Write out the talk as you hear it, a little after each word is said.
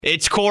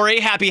It's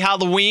Corey. Happy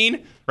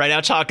Halloween. Right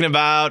now talking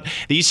about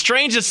the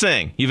strangest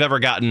thing you've ever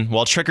gotten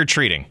while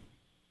trick-or-treating.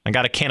 I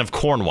got a can of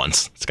corn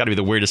once. It's got to be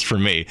the weirdest for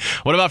me.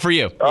 What about for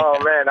you? Oh,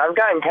 man, I've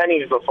gotten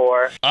pennies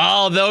before.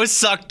 Oh, those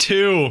suck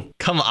too.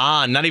 Come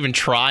on, not even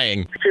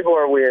trying. People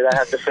are weird, I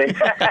have to say.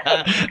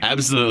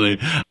 Absolutely.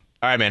 All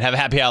right, man, have a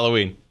happy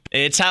Halloween.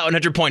 It's Hot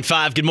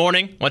 100.5. Good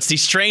morning. What's the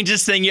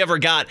strangest thing you ever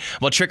got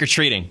while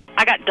trick-or-treating?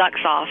 I got duck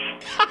sauce.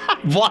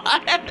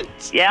 What?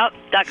 Yep,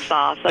 duck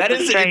sauce. That's That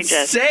the is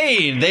strangest.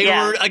 insane. They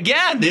Yeah. were,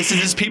 again, this is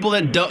just people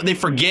that they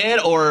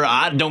forget or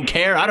I don't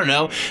care, I don't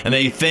know, and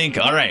they think,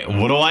 all right,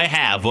 what do I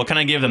have? What can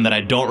I give them that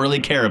I don't really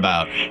care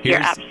about?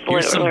 Here's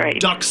some right.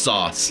 duck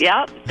sauce.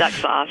 Yep, duck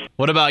sauce.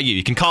 What about you?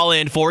 You can call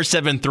in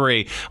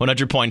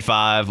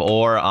 473-100.5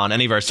 or on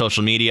any of our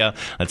social media.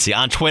 Let's see,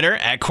 on Twitter,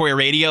 at Corey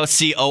Radio,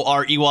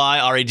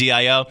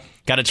 COREYRADIO.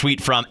 Got a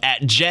tweet from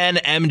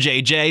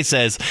 @JenMJJ,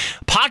 says,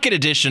 Pocket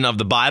Edition of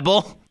the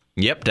Bible.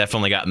 Yep,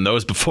 definitely gotten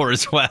those before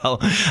as well.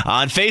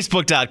 On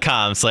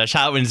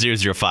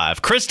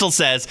Facebook.com/HotWin005. Crystal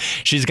says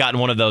she's gotten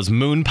one of those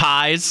moon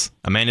pies.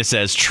 Amanda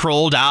says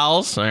troll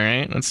dolls. All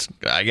right, that's,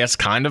 I guess,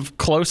 kind of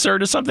closer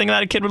to something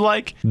that a kid would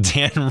like.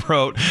 Dan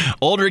wrote,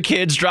 older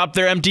kids dropped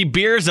their empty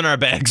beers in our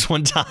bags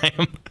one time.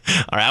 All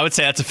right, I would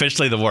say that's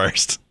officially the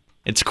worst.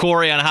 It's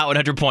Corey on Hot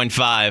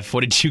 100.5.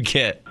 What did you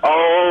get?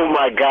 Oh,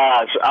 my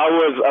gosh. I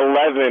was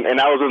 11,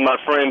 and I was with my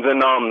friends,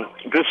 and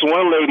this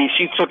one lady,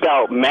 she took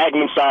out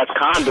Magnum-sized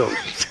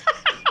condoms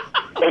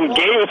and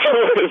gave it to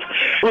us.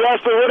 We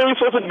asked her, what are we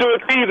supposed to do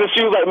with these? And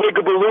she was like, make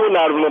a balloon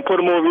out of them and put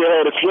them over your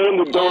head and slam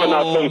the door in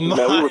our faces.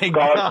 Man, we were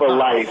scarred for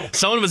life.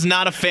 Someone was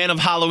not a fan of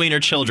Halloween or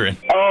children.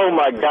 Oh,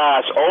 my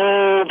gosh.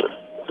 Old,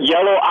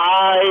 yellow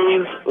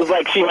eyes. It was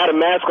like she had a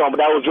mask on, but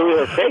that was really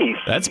her face.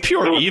 That's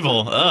pure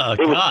evil. Oh, It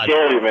was God.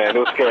 scary, man. It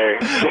was scary.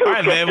 All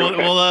right, man.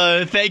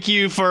 Well, thank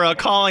you for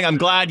calling. I'm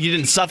glad you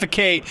didn't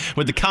suffocate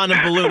with the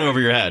condom balloon over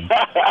your head.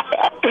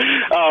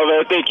 Oh,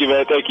 man. Thank you,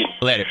 man. Thank you.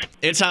 Later.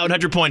 It's Hot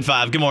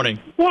 100.5. Good morning.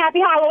 Happy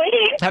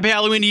Halloween. Happy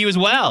Halloween to you as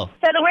well.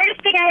 So the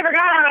weirdest thing I ever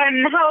got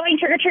on Halloween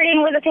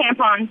trick-or-treating was a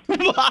tampon.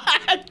 What?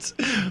 I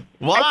swear to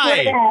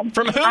Why? God.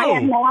 From who? I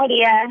have no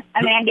idea.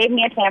 A man gave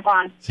me a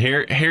tampon.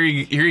 Here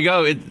you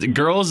go.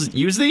 Girls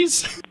use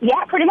these?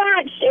 Yeah, pretty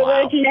much. It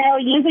Wow. was,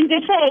 using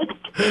good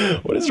faith.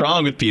 What is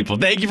wrong with people?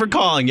 Thank you for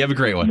calling. You have a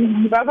great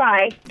one.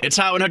 Bye-bye. It's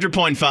Hot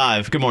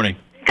 100.5. Good morning.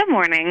 Good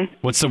morning.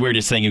 What's the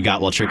weirdest thing you got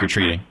while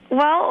trick-or-treating?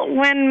 Well,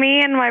 when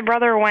me and my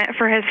brother went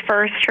for his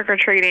first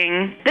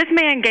trick-or-treating, this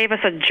man gave us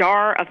a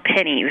jar of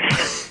pennies.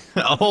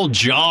 A whole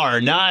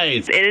jar.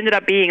 Nice. It ended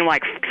up being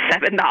like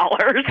 $7.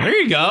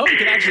 There you go. You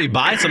can actually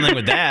buy something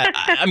with that.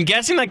 I'm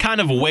guessing that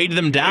kind of weighed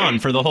them down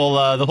for the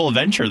whole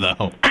venture,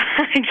 though.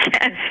 I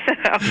guess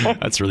so.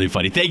 That's really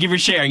funny. Thank you for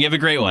sharing. You have a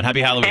great one.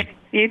 Happy Halloween.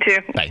 You too.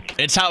 Bye.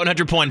 It's Hot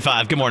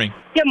 100.5. Good morning.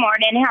 Good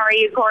morning. How are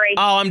you, Corey?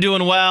 Oh, I'm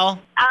doing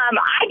well.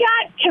 I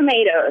got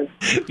tomatoes.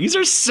 These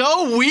are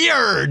so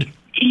weird.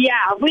 Yeah,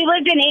 we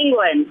lived in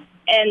England,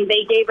 and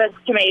they gave us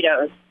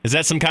tomatoes. Is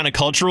that some kind of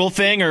cultural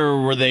thing,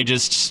 or were they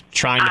just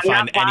trying to I'm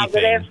find not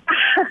anything? positive.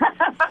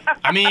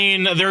 I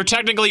mean, they're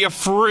technically a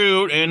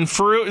fruit, and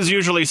fruit is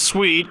usually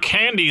sweet.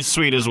 Candy's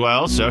sweet as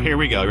well, so here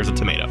we go. Here's a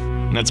tomato.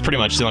 And that's pretty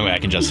much the only way I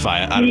can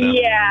justify it. I don't know.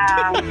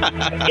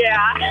 Yeah.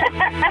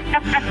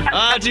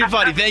 Yeah. Too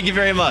funny. Thank you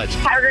very much.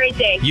 Have a great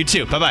day. You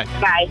too. Bye-bye.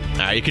 Bye. All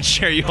right, you can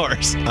share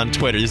yours on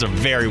Twitter. These are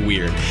very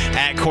weird.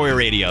 @Corey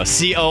Radio,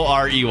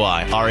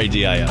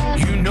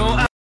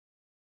 COREYRADIO.